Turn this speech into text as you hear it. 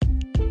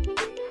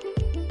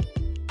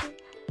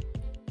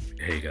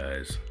Hey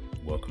guys,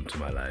 welcome to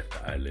my life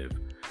that I live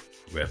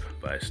rep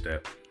by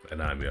step,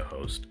 and I'm your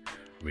host,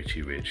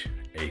 Richie Rich,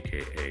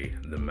 aka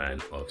the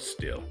Man of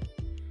Steel.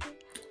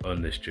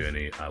 On this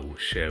journey, I will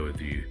share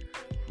with you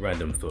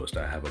random thoughts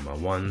that I have on my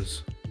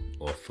ones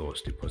or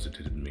thoughts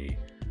deposited in me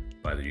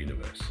by the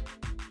universe.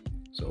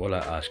 So all I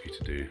ask you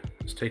to do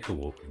is take a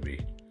walk with me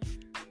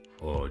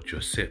or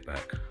just sit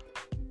back,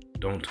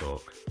 don't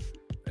talk,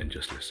 and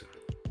just listen.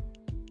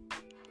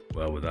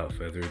 Well, without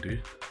further ado,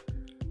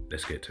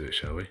 let's get to it,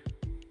 shall we?